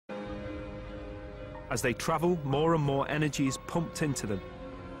As they travel, more and more energy is pumped into them.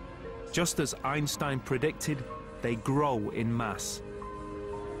 Just as Einstein predicted, they grow in mass.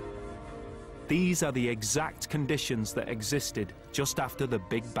 These are the exact conditions that existed just after the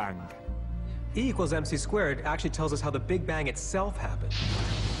Big Bang. E equals mc² actually tells us how the Big Bang itself happened.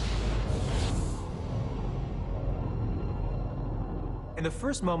 In the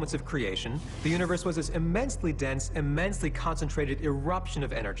first moments of creation, the universe was this immensely dense, immensely concentrated eruption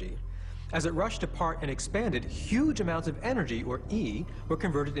of energy. As it rushed apart and expanded, huge amounts of energy, or E, were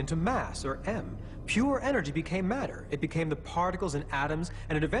converted into mass, or M. Pure energy became matter. It became the particles and atoms,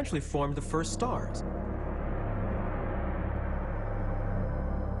 and it eventually formed the first stars.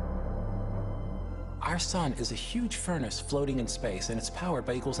 Our sun is a huge furnace floating in space, and it's powered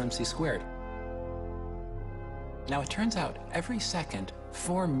by equals mc². Now, it turns out every second,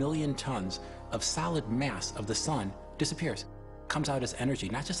 4 million tons of solid mass of the sun disappears. Comes out as energy,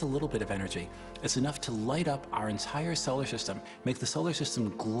 not just a little bit of energy. It's enough to light up our entire solar system, make the solar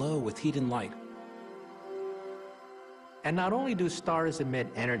system glow with heat and light. And not only do stars emit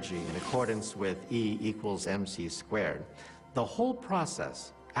energy in accordance with E equals mc², the whole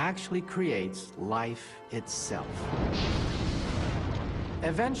process actually creates life itself.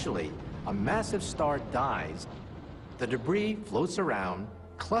 Eventually, a massive star dies. The debris floats around,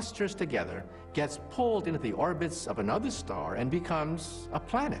 clusters together, gets pulled into the orbits of another star, and becomes a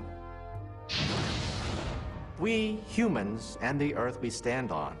planet. We humans and the Earth we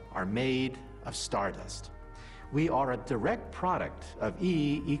stand on are made of stardust. We are a direct product of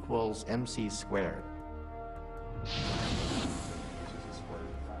E equals mc².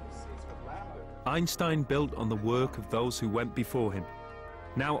 Einstein built on the work of those who went before him.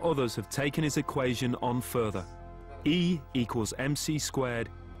 Now others have taken his equation on further. E equals mc²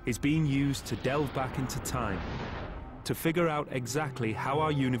 is being used to delve back into time, to figure out exactly how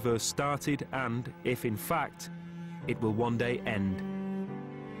our universe started and, if in fact, it will one day end.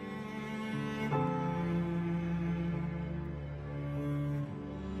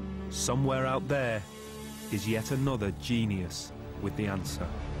 Somewhere out there is yet another genius with the answer.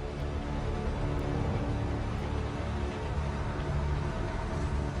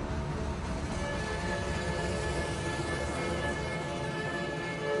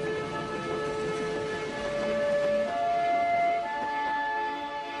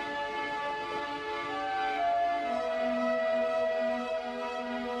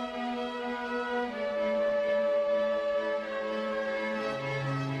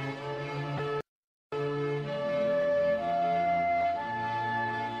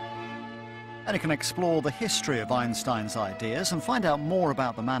 And you can explore the history of Einstein's ideas and find out more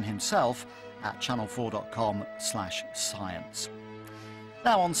about the man himself at channel4.com/science.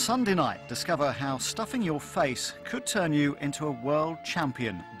 Now on Sunday night, discover how stuffing your face could turn you into a world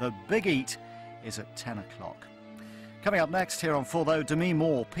champion. The Big Eat is at 10 o'clock. Coming up next here on 4, though, Demi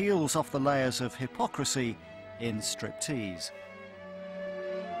Moore peels off the layers of hypocrisy in Striptease.